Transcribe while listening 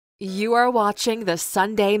You are watching the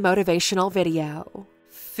Sunday motivational video,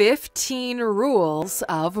 15 Rules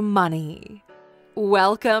of Money.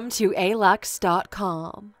 Welcome to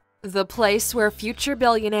alux.com, the place where future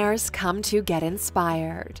billionaires come to get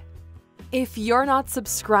inspired. If you're not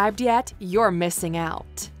subscribed yet, you're missing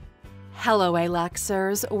out. Hello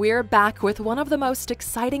Aluxers, we're back with one of the most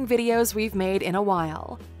exciting videos we've made in a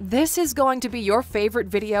while. This is going to be your favorite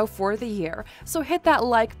video for the year, so hit that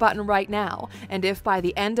like button right now, and if by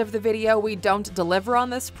the end of the video we don't deliver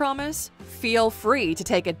on this promise, feel free to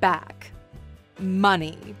take it back.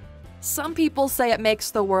 Money. Some people say it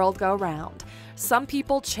makes the world go round. Some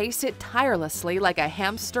people chase it tirelessly like a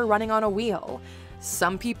hamster running on a wheel.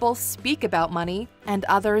 Some people speak about money, and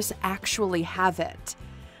others actually have it.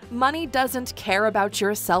 Money doesn't care about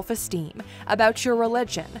your self-esteem, about your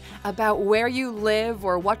religion, about where you live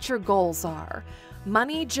or what your goals are.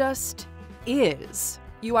 Money just is.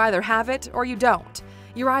 You either have it or you don't.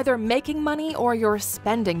 You're either making money or you're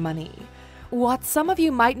spending money. What some of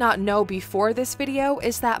you might not know before this video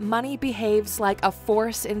is that money behaves like a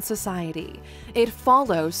force in society. It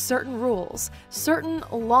follows certain rules, certain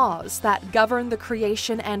laws that govern the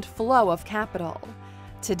creation and flow of capital.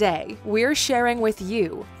 Today, we're sharing with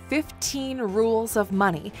you 15 rules of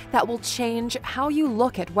money that will change how you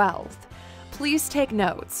look at wealth. Please take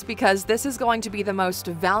notes because this is going to be the most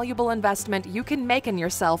valuable investment you can make in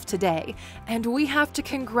yourself today, and we have to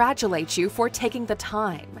congratulate you for taking the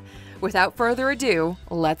time. Without further ado,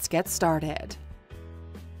 let's get started.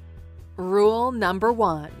 Rule number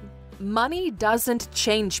 1. Money doesn't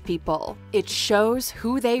change people, it shows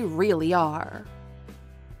who they really are.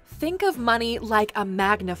 Think of money like a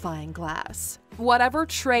magnifying glass. Whatever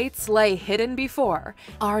traits lay hidden before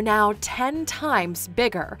are now 10 times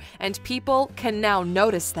bigger, and people can now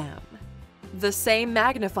notice them. The same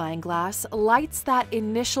magnifying glass lights that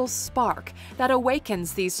initial spark that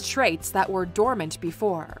awakens these traits that were dormant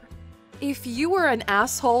before. If you were an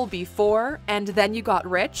asshole before and then you got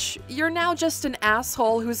rich, you're now just an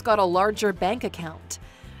asshole who's got a larger bank account.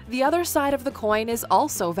 The other side of the coin is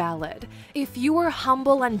also valid. If you were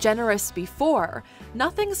humble and generous before,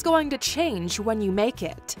 nothing's going to change when you make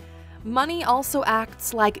it. Money also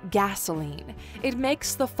acts like gasoline. It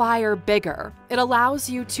makes the fire bigger. It allows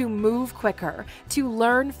you to move quicker, to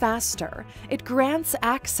learn faster. It grants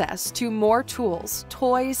access to more tools,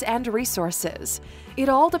 toys, and resources. It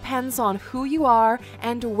all depends on who you are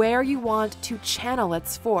and where you want to channel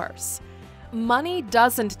its force. Money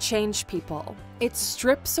doesn't change people. It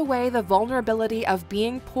strips away the vulnerability of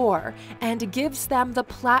being poor and gives them the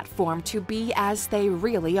platform to be as they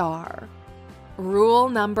really are. Rule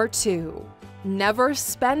number 2. Never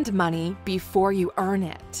spend money before you earn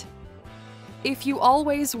it. If you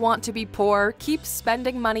always want to be poor, keep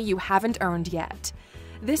spending money you haven't earned yet.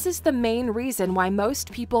 This is the main reason why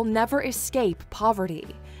most people never escape poverty.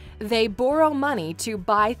 They borrow money to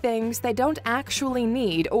buy things they don't actually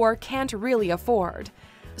need or can't really afford.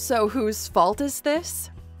 So whose fault is this?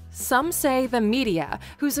 Some say the media,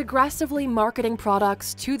 who's aggressively marketing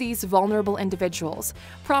products to these vulnerable individuals,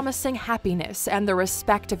 promising happiness and the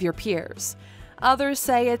respect of your peers. Others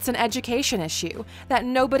say it's an education issue, that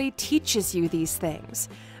nobody teaches you these things.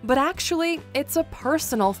 But actually, it's a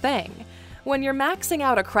personal thing. When you're maxing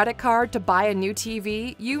out a credit card to buy a new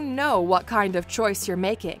TV, you know what kind of choice you're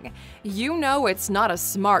making. You know it's not a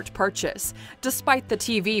smart purchase, despite the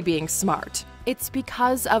TV being smart. It's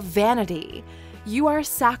because of vanity. You are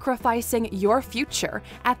sacrificing your future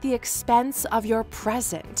at the expense of your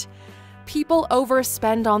present. People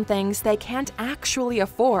overspend on things they can't actually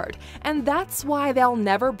afford, and that's why they'll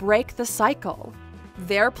never break the cycle.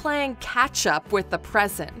 They're playing catch-up with the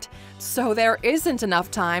present, so there isn't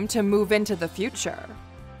enough time to move into the future.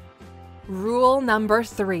 Rule number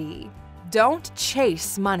 3. Don't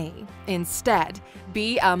chase money. Instead,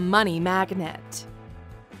 be a money magnet.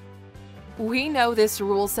 We know this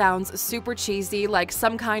rule sounds super cheesy, like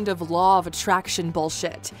some kind of law of attraction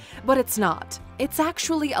bullshit, but it's not. It's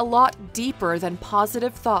actually a lot deeper than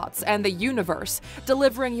positive thoughts and the universe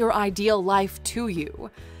delivering your ideal life to you.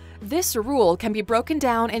 This rule can be broken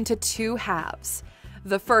down into 2 halves.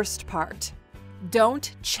 The first part: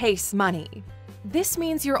 don't chase money. This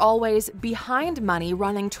means you're always behind money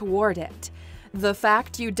running toward it. The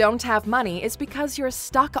fact you don't have money is because you're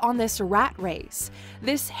stuck on this rat race,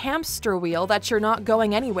 this hamster wheel that you're not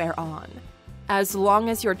going anywhere on. As long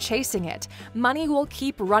as you're chasing it, money will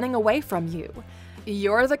keep running away from you.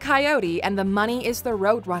 You're the coyote and the money is the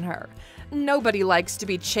roadrunner. Nobody likes to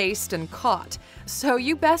be chased and caught, so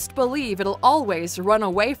you best believe it'll always run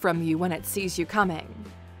away from you when it sees you coming.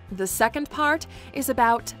 The second part is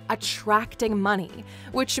about attracting money,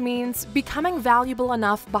 which means becoming valuable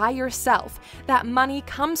enough by yourself that money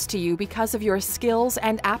comes to you because of your skills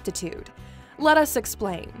and aptitude. Let us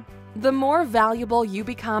explain. The more valuable you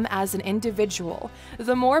become as an individual,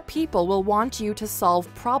 the more people will want you to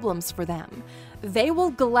solve problems for them. They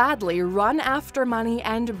will gladly run after money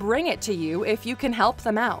and bring it to you if you can help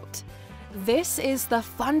them out. This is the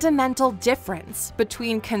fundamental difference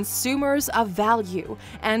between consumers of value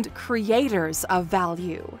and creators of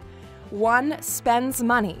value. One spends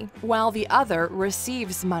money while the other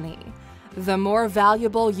receives money. The more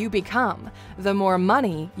valuable you become, the more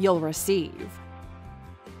money you'll receive.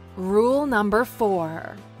 Rule number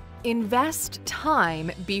 4. Invest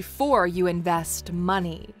time before you invest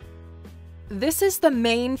money. This is the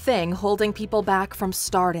main thing holding people back from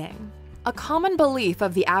starting. A common belief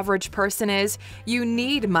of the average person is you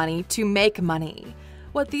need money to make money.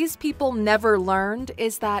 What these people never learned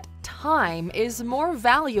is that time is more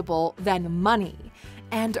valuable than money.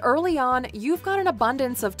 And early on, you've got an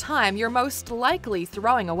abundance of time you're most likely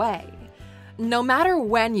throwing away. No matter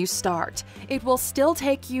when you start, it will still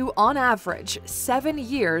take you, on average, 7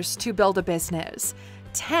 years to build a business.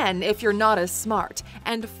 10 if you're not as smart,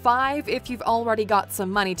 and 5 if you've already got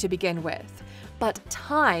some money to begin with. But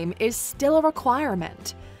time is still a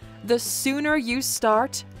requirement. The sooner you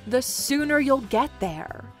start, the sooner you'll get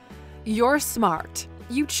there. You're smart.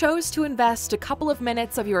 You chose to invest a couple of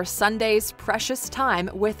minutes of your Sunday's precious time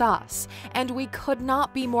with us, and we could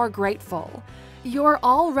not be more grateful. You're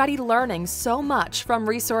already learning so much from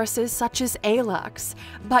resources such as ALUX,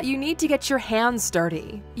 but you need to get your hands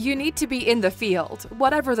dirty. You need to be in the field,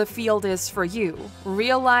 whatever the field is for you,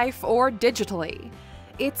 real life or digitally.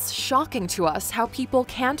 It's shocking to us how people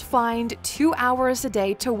can't find 2 hours a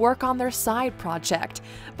day to work on their side project,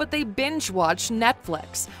 but they binge watch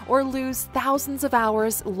Netflix or lose thousands of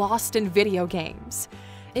hours lost in video games.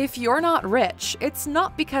 If you're not rich, it's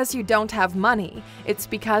not because you don't have money, it's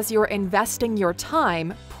because you're investing your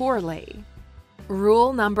time poorly.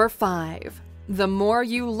 Rule number 5. The more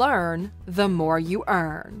you learn, the more you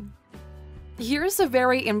earn. Here's a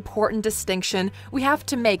very important distinction we have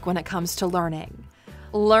to make when it comes to learning.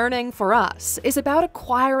 Learning for us is about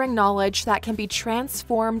acquiring knowledge that can be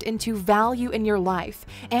transformed into value in your life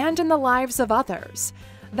and in the lives of others.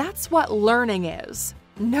 That's what learning is.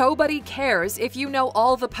 Nobody cares if you know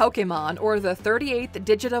all the Pokemon or the 38th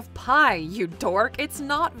digit of pi, you dork. It's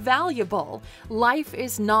not valuable. Life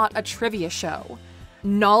is not a trivia show.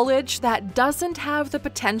 Knowledge that doesn't have the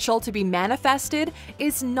potential to be manifested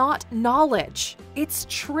is not knowledge. It's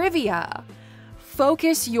trivia.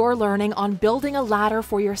 Focus your learning on building a ladder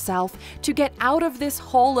for yourself to get out of this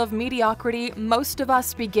hole of mediocrity most of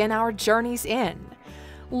us begin our journeys in.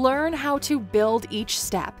 Learn how to build each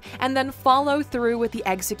step and then follow through with the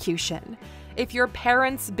execution. If your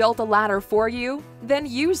parents built a ladder for you, then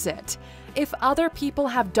use it. If other people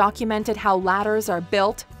have documented how ladders are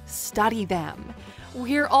built, study them.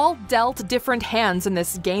 We're all dealt different hands in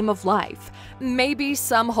this game of life. Maybe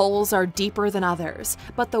some holes are deeper than others,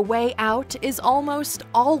 but the way out is almost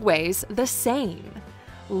always the same.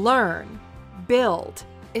 Learn, build,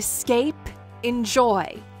 escape,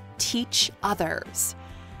 enjoy, teach others.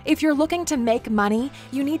 If you're looking to make money,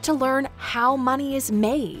 you need to learn how money is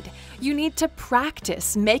made. You need to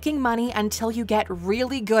practice making money until you get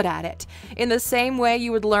really good at it, in the same way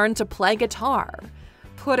you would learn to play guitar.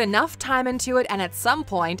 Put enough time into it and at some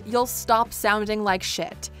point, you'll stop sounding like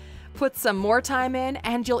shit. Put some more time in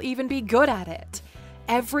and you'll even be good at it.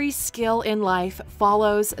 Every skill in life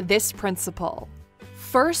follows this principle.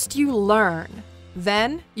 First you learn,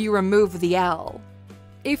 then you remove the L.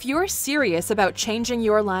 If you're serious about changing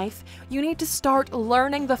your life, you need to start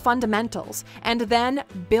learning the fundamentals and then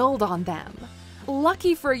build on them.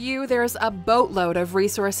 Lucky for you, there's a boatload of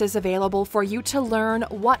resources available for you to learn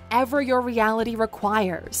whatever your reality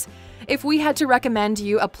requires. If we had to recommend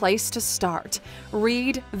you a place to start,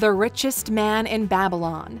 read The Richest Man in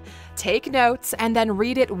Babylon. Take notes and then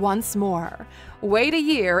read it once more. Wait a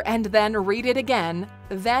year and then read it again,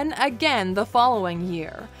 then again the following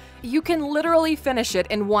year. You can literally finish it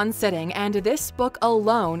in one sitting, and this book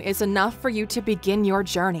alone is enough for you to begin your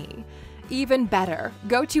journey. Even better,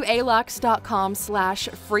 go to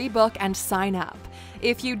alux.com/freebook and sign up.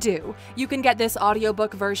 If you do, you can get this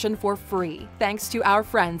audiobook version for free, thanks to our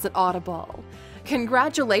friends at Audible.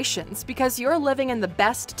 Congratulations, because you're living in the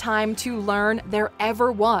best time to learn there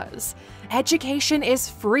ever was. Education is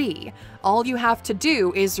free. All you have to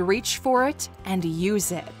do is reach for it and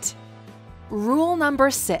use it. Rule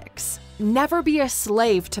number 6. Never be a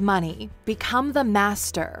slave to money. Become the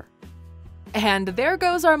master. And there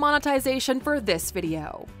goes our monetization for this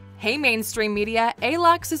video. Hey mainstream media,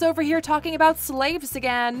 Alex is over here talking about slaves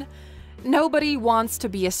again. Nobody wants to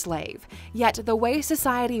be a slave, yet the way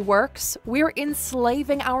society works, we're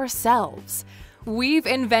enslaving ourselves. We've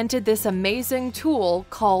invented this amazing tool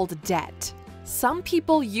called debt. Some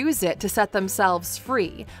people use it to set themselves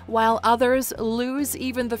free, while others lose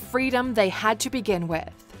even the freedom they had to begin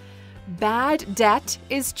with. Bad debt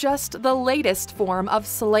is just the latest form of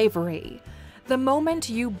slavery. The moment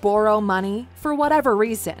you borrow money, for whatever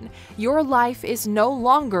reason, your life is no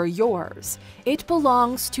longer yours. It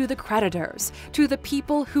belongs to the creditors, to the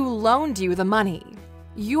people who loaned you the money.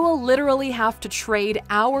 You'll literally have to trade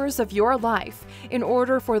hours of your life in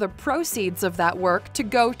order for the proceeds of that work to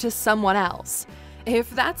go to someone else. If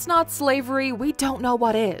that's not slavery, we don't know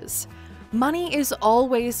what is. Money is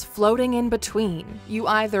always floating in between. You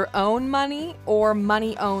either own money or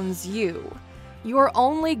money owns you. Your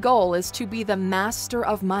only goal is to be the master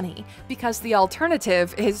of money, because the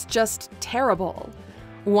alternative is just terrible.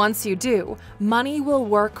 Once you do, money will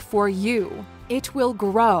work for you. It will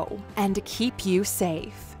grow and keep you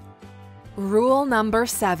safe. Rule number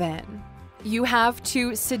 7. You have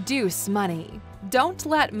to seduce money. Don't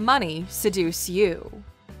let money seduce you.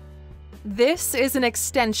 This is an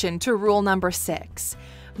extension to rule number 6.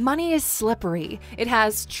 Money is slippery, it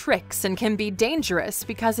has tricks and can be dangerous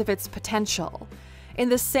because of its potential. In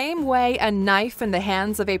the same way a knife in the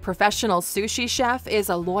hands of a professional sushi chef is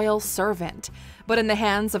a loyal servant, but in the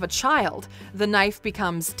hands of a child, the knife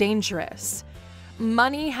becomes dangerous.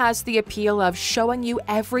 Money has the appeal of showing you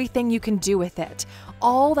everything you can do with it,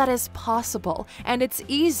 all that is possible, and it's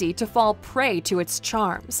easy to fall prey to its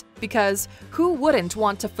charms, because who wouldn't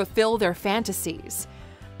want to fulfill their fantasies?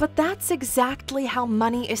 But that's exactly how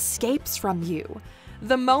money escapes from you.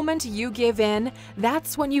 The moment you give in,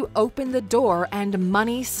 that's when you open the door and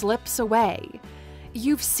money slips away.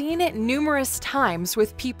 You've seen it numerous times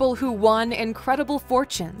with people who won incredible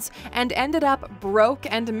fortunes and ended up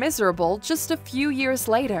broke and miserable just a few years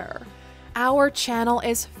later. Our channel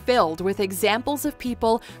is filled with examples of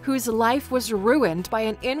people whose life was ruined by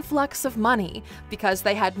an influx of money because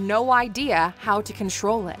they had no idea how to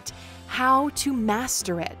control it, how to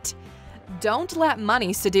master it. Don't let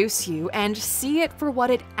money seduce you and see it for what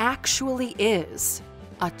it actually is,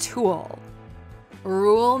 a tool.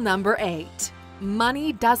 Rule number 8.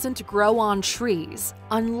 Money doesn't grow on trees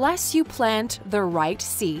unless you plant the right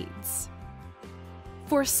seeds.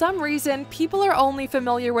 For some reason, people are only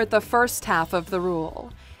familiar with the first half of the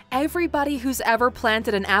rule. Everybody who's ever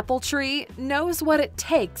planted an apple tree knows what it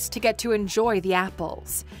takes to get to enjoy the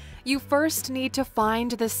apples. You first need to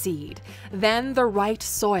find the seed, then the right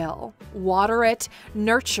soil. Water it,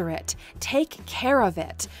 nurture it, take care of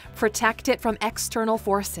it, protect it from external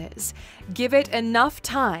forces. Give it enough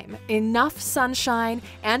time, enough sunshine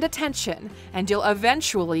and attention, and you'll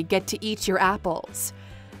eventually get to eat your apples.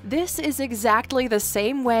 This is exactly the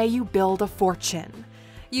same way you build a fortune.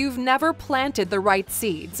 You've never planted the right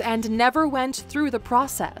seeds and never went through the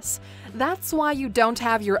process. That's why you don't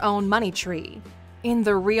have your own money tree. In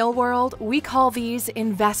the real world, we call these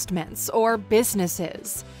investments or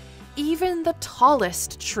businesses. Even the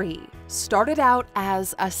tallest tree started out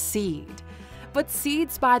as a seed. But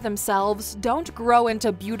seeds by themselves don't grow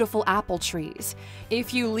into beautiful apple trees.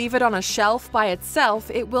 If you leave it on a shelf by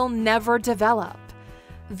itself, it will never develop.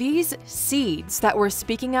 These seeds that we're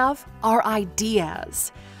speaking of are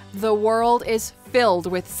ideas. The world is filled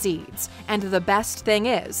with seeds, and the best thing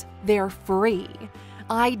is, they're free.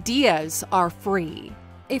 Ideas are free.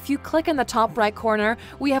 If you click in the top right corner,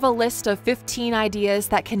 we have a list of 15 ideas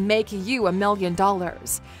that can make you $1 million.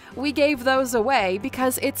 We gave those away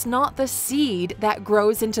because it's not the seed that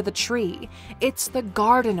grows into the tree. It's the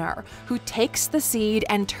gardener who takes the seed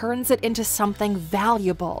and turns it into something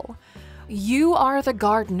valuable. You are the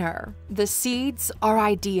gardener. The seeds are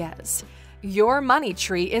ideas. Your money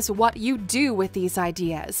tree is what you do with these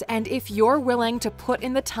ideas, and if you're willing to put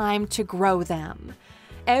in the time to grow them.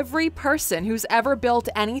 Every person who's ever built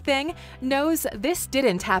anything knows this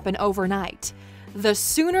didn't happen overnight. The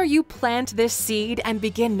sooner you plant this seed and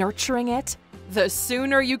begin nurturing it, the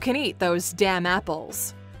sooner you can eat those damn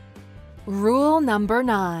apples. Rule number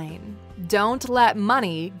 9. Don't let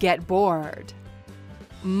money get bored.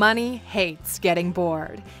 Money hates getting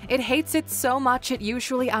bored. It hates it so much it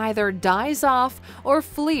usually either dies off or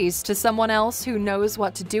flees to someone else who knows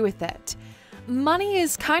what to do with it. Money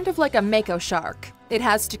is kind of like a mako shark. It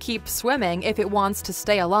has to keep swimming if it wants to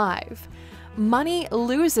stay alive. Money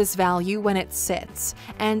loses value when it sits,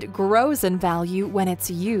 and grows in value when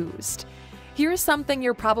it's used. Here's something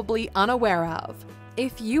you're probably unaware of.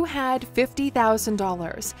 If you had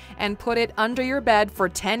 $50,000 and put it under your bed for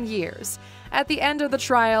 10 years, At the end of the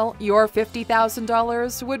trial, your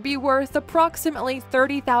 $50,000 would be worth approximately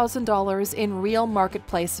 $30,000 in real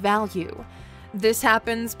marketplace value. This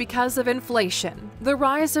happens because of inflation, the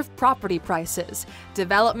rise of property prices,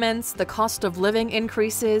 developments, the cost of living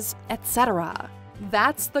increases, etc.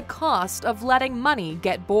 That's the cost of letting money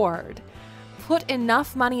get bored. Put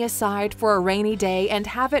enough money aside for a rainy day and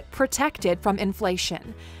have it protected from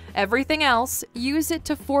inflation. Everything else, use it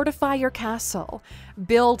to fortify your castle,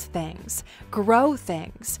 build things, grow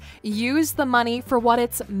things. Use the money for what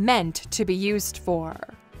it's meant to be used for.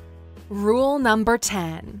 Rule number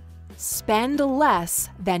 10. Spend less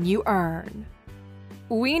than you earn.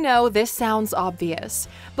 We know this sounds obvious,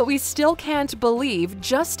 but we still can't believe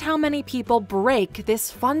just how many people break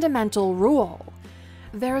this fundamental rule.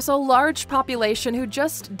 There's a large population who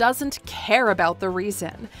just doesn't care about the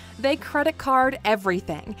reason. They credit card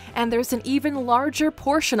everything, and there's an even larger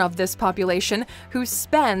portion of this population who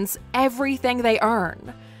spends everything they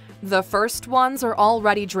earn. The first ones are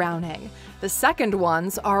already drowning. The second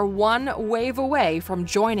ones are one wave away from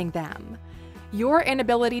joining them. Your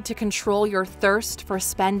inability to control your thirst for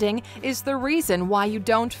spending is the reason why you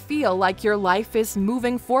don't feel like your life is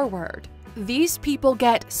moving forward. These people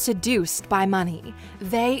get seduced by money.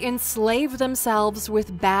 They enslave themselves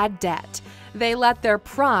with bad debt. They let their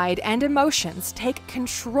pride and emotions take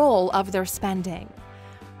control of their spending.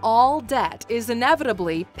 All debt is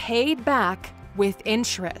inevitably paid back with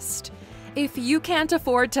interest. If you can't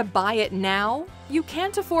afford to buy it now, you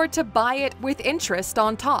can't afford to buy it with interest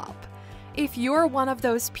on top. If you're one of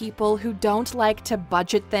those people who don't like to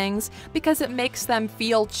budget things because it makes them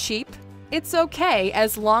feel cheap, it's okay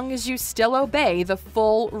as long as you still obey the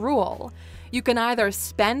full rule. You can either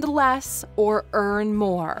spend less or earn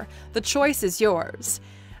more. The choice is yours.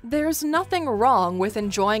 There's nothing wrong with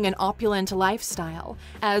enjoying an opulent lifestyle,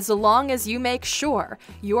 as long as you make sure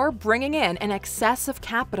you're bringing in an excess of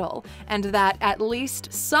capital and that at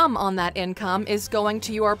least some on that income is going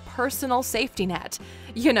to your personal safety net.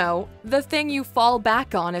 You know, the thing you fall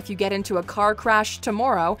back on if you get into a car crash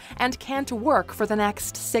tomorrow and can't work for the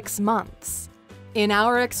next 6 months. In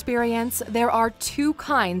our experience, there are two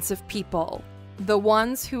kinds of people. The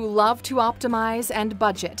ones who love to optimize and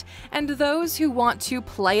budget, and those who want to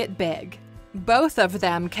play it big. Both of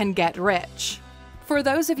them can get rich. For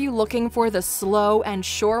those of you looking for the slow and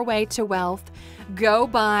sure way to wealth, go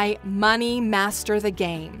buy Money Master the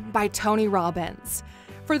Game by Tony Robbins.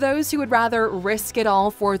 For those who would rather risk it all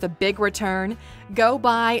for the big return, go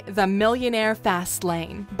buy The Millionaire Fast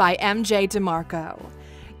Lane by MJ DeMarco.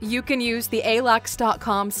 You can use the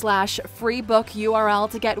alux.com/freebook URL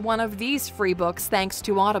to get one of these free books thanks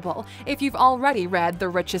to Audible if you've already read The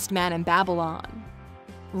Richest Man in Babylon.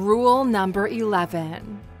 Rule number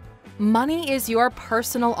 11. Money is your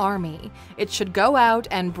personal army. It should go out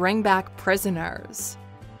and bring back prisoners.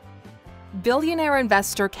 Billionaire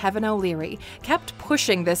investor Kevin O'Leary kept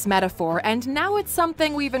pushing this metaphor, and now it's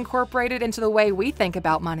something we've incorporated into the way we think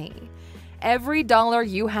about money. Every dollar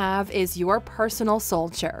you have is your personal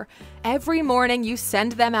soldier. Every morning you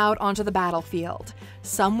send them out onto the battlefield.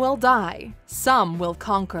 Some will die, some will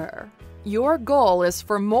conquer. Your goal is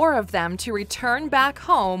for more of them to return back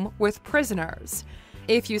home with prisoners.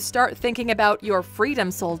 If you start thinking about your freedom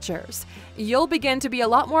soldiers, you'll begin to be a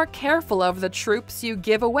lot more careful of the troops you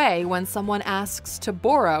give away when someone asks to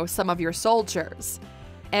borrow some of your soldiers.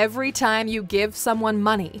 Every time you give someone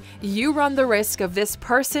money, you run the risk of this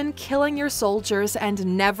person killing your soldiers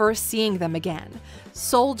and never seeing them again.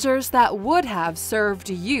 Soldiers that would have served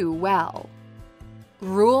you well.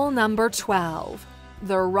 Rule number 12.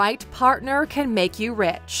 The right partner can make you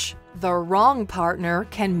rich. The wrong partner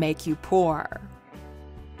can make you poor.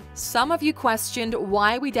 Some of you questioned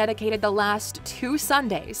why we dedicated the last 2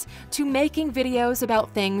 Sundays to making videos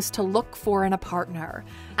about things to look for in a partner,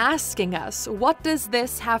 asking us, what does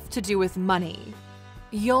this have to do with money?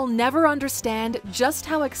 You'll never understand just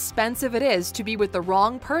how expensive it is to be with the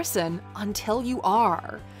wrong person until you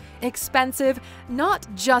are. Expensive not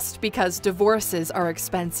just because divorces are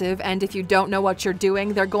expensive and if you don't know what you're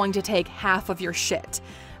doing, they're going to take half of your shit.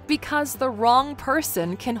 Because the wrong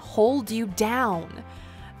person can hold you down.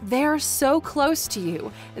 They're so close to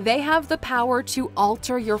you, they have the power to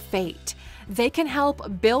alter your fate. They can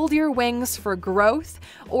help build your wings for growth,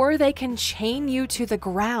 or they can chain you to the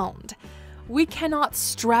ground. We cannot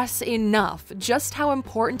stress enough just how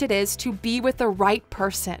important it is to be with the right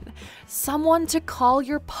person. Someone to call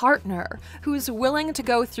your partner, who's willing to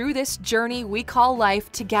go through this journey we call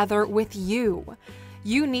life together with you.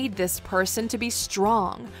 You need this person to be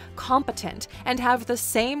strong, competent, and have the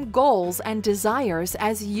same goals and desires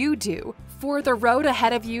as you do for the road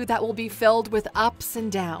ahead of you that will be filled with ups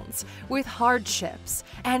and downs, with hardships,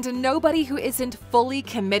 and nobody who isn't fully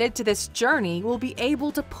committed to this journey will be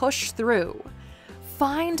able to push through.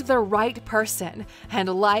 Find the right person, and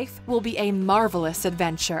life will be a marvelous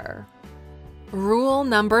adventure. Rule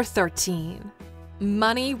number 13.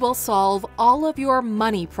 Money will solve all of your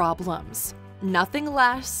money problems. Nothing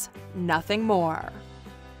less, nothing more.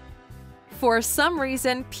 For some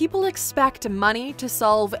reason, people expect money to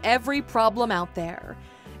solve every problem out there.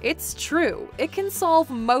 It's true, it can solve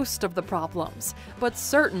most of the problems, but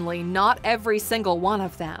certainly not every single one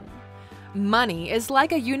of them. Money is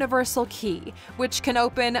like a universal key, which can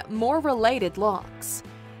open more related locks.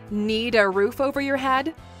 Need a roof over your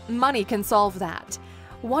head? Money can solve that.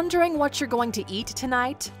 Wondering what you're going to eat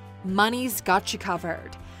tonight? Money's got you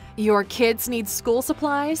covered. Your kids need school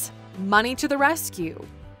supplies? Money to the rescue.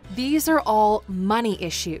 These are all money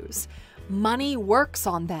issues. Money works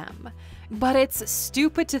on them. But it's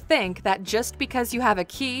stupid to think that just because you have a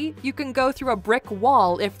key, you can go through a brick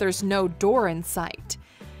wall if there's no door in sight.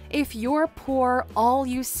 If you're poor, all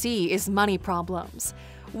you see is money problems.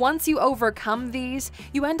 Once you overcome these,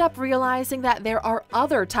 you end up realizing that there are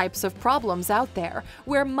other types of problems out there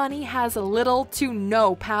where money has little to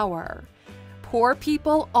no power. Poor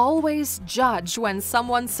people always judge when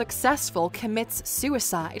someone successful commits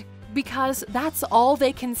suicide because that's all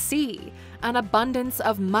they can see, an abundance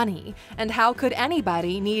of money, and how could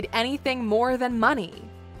anybody need anything more than money?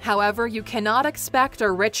 However, you cannot expect a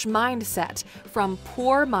rich mindset from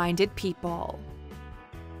poor-minded people.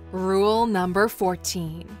 Rule number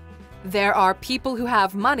 14. There are people who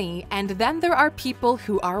have money, and then there are people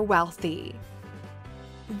who are wealthy.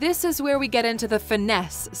 This is where we get into the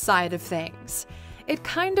finesse side of things. It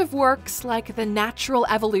kind of works like the natural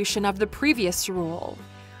evolution of the previous rule.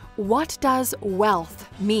 What does wealth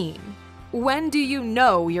mean? When do you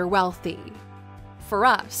know you're wealthy? For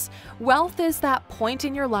us, wealth is that point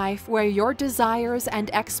in your life where your desires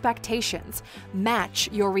and expectations match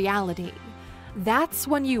your reality. That's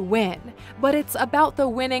when you win, but it's about the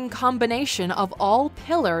winning combination of all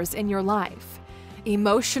pillars in your life: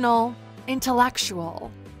 emotional, intellectual,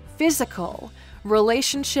 physical,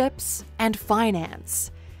 relationships, and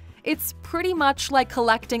finance. It's pretty much like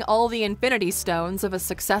collecting all the infinity stones of a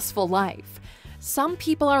successful life. Some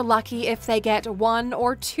people are lucky if they get 1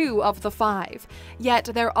 or 2 of the 5, yet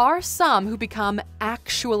there are some who become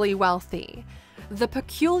actually wealthy. The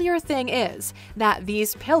peculiar thing is that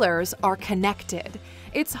these pillars are connected.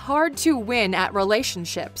 It's hard to win at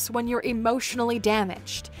relationships when you're emotionally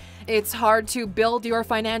damaged. It's hard to build your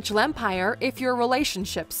financial empire if your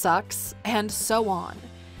relationship sucks, and so on.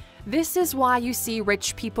 This is why you see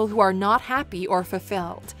rich people who are not happy or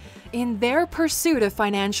fulfilled. In their pursuit of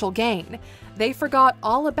financial gain, they forgot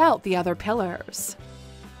all about the other pillars.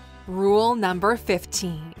 Rule number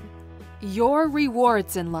 15. Your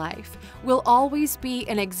rewards in life will always be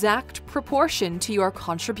in exact proportion to your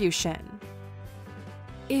contribution.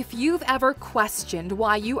 If you've ever questioned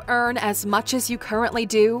why you earn as much as you currently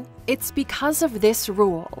do, it's because of this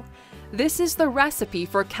rule. This is the recipe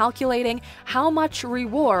for calculating how much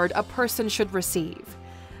reward a person should receive.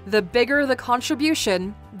 The bigger the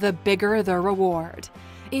contribution, the bigger the reward.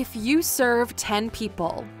 If you serve 10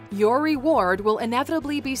 people, your reward will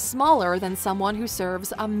inevitably be smaller than someone who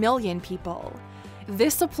serves 1 million people.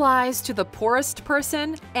 This applies to the poorest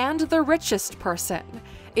person and the richest person.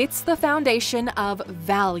 It's the foundation of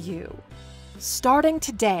value. Starting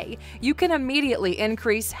today, you can immediately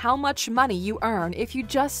increase how much money you earn if you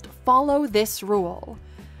just follow this rule.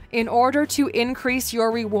 In order to increase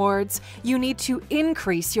your rewards, you need to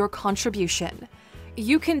increase your contribution.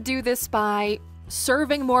 You can do this by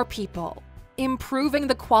serving more people, improving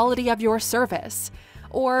the quality of your service,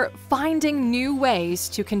 or finding new ways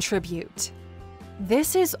to contribute.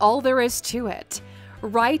 This is all there is to it.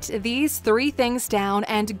 Write these 3 things down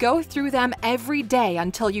and go through them every day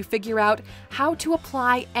until you figure out how to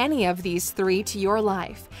apply any of these 3 to your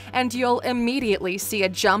life, and you'll immediately see a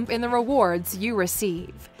jump in the rewards you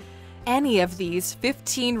receive. Any of these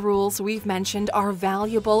 15 rules we've mentioned are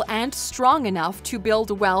valuable and strong enough to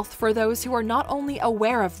build wealth for those who are not only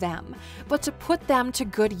aware of them, but to put them to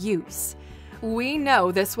good use. We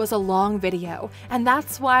know this was a long video, and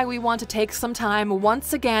that's why we want to take some time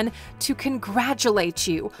once again to congratulate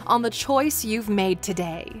you on the choice you've made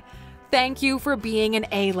today. Thank you for being an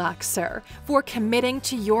A-Luxer, for committing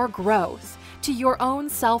to your growth, to your own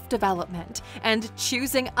self-development, and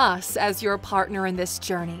choosing us as your partner in this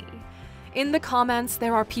journey. In the comments,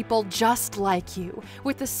 there are people just like you,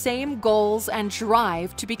 with the same goals and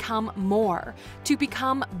drive to become more, to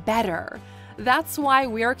become better. That's why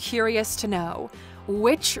we're curious to know,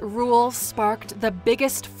 which rule sparked the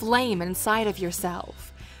biggest flame inside of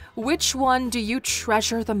yourself? Which one do you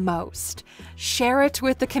treasure the most? Share it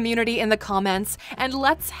with the community in the comments, and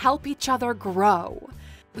let's help each other grow.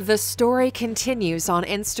 The story continues on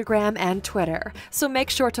Instagram and Twitter, so make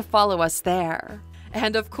sure to follow us there.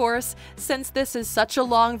 And of course, since this is such a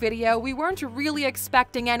long video, we weren't really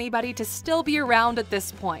expecting anybody to still be around at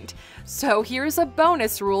this point. So here's a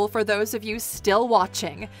bonus rule for those of you still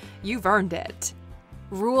watching. You've earned it.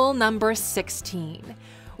 Rule number 16.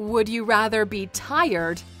 Would you rather be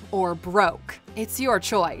tired or broke? It's your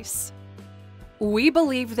choice. We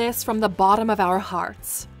believe this from the bottom of our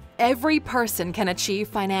hearts. Every person can achieve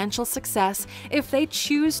financial success if they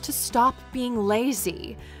choose to stop being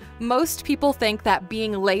lazy. Most people think that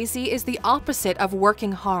being lazy is the opposite of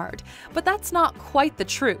working hard, but that's not quite the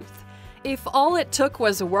truth. If all it took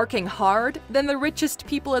was working hard, then the richest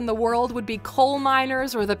people in the world would be coal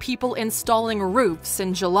miners or the people installing roofs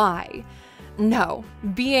in July. No,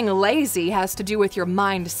 being lazy has to do with your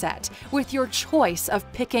mindset, with your choice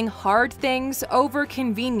of picking hard things over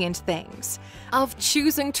convenient things, of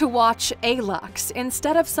choosing to watch ALUX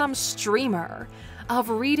instead of some streamer, of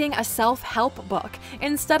reading a self-help book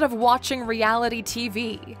instead of watching reality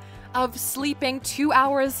TV, of sleeping 2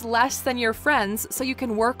 hours less than your friends so you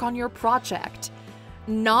can work on your project.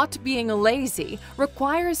 Not being lazy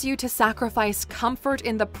requires you to sacrifice comfort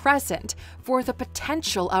in the present for the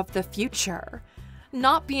potential of the future.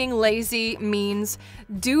 Not being lazy means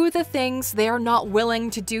do the things they're not willing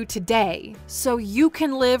to do today so you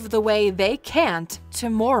can live the way they can't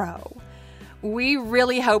tomorrow. We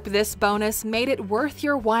really hope this bonus made it worth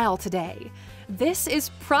your while today. This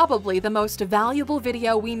is probably the most valuable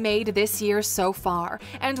video we made this year so far,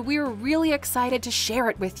 and we're really excited to share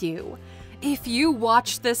it with you. If you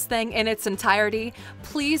watch this thing in its entirety,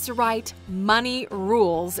 please write "money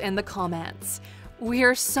rules" in the comments.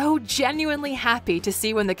 We're so genuinely happy to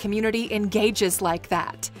see when the community engages like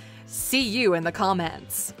that. See you in the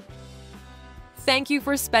comments. Thank you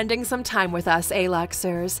for spending some time with us,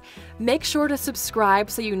 ALUXers. Make sure to subscribe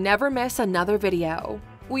so you never miss another video.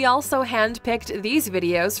 We also handpicked these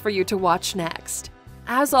videos for you to watch next.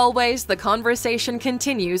 As always, the conversation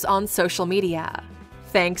continues on social media.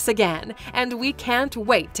 Thanks again, and we can't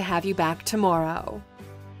wait to have you back tomorrow.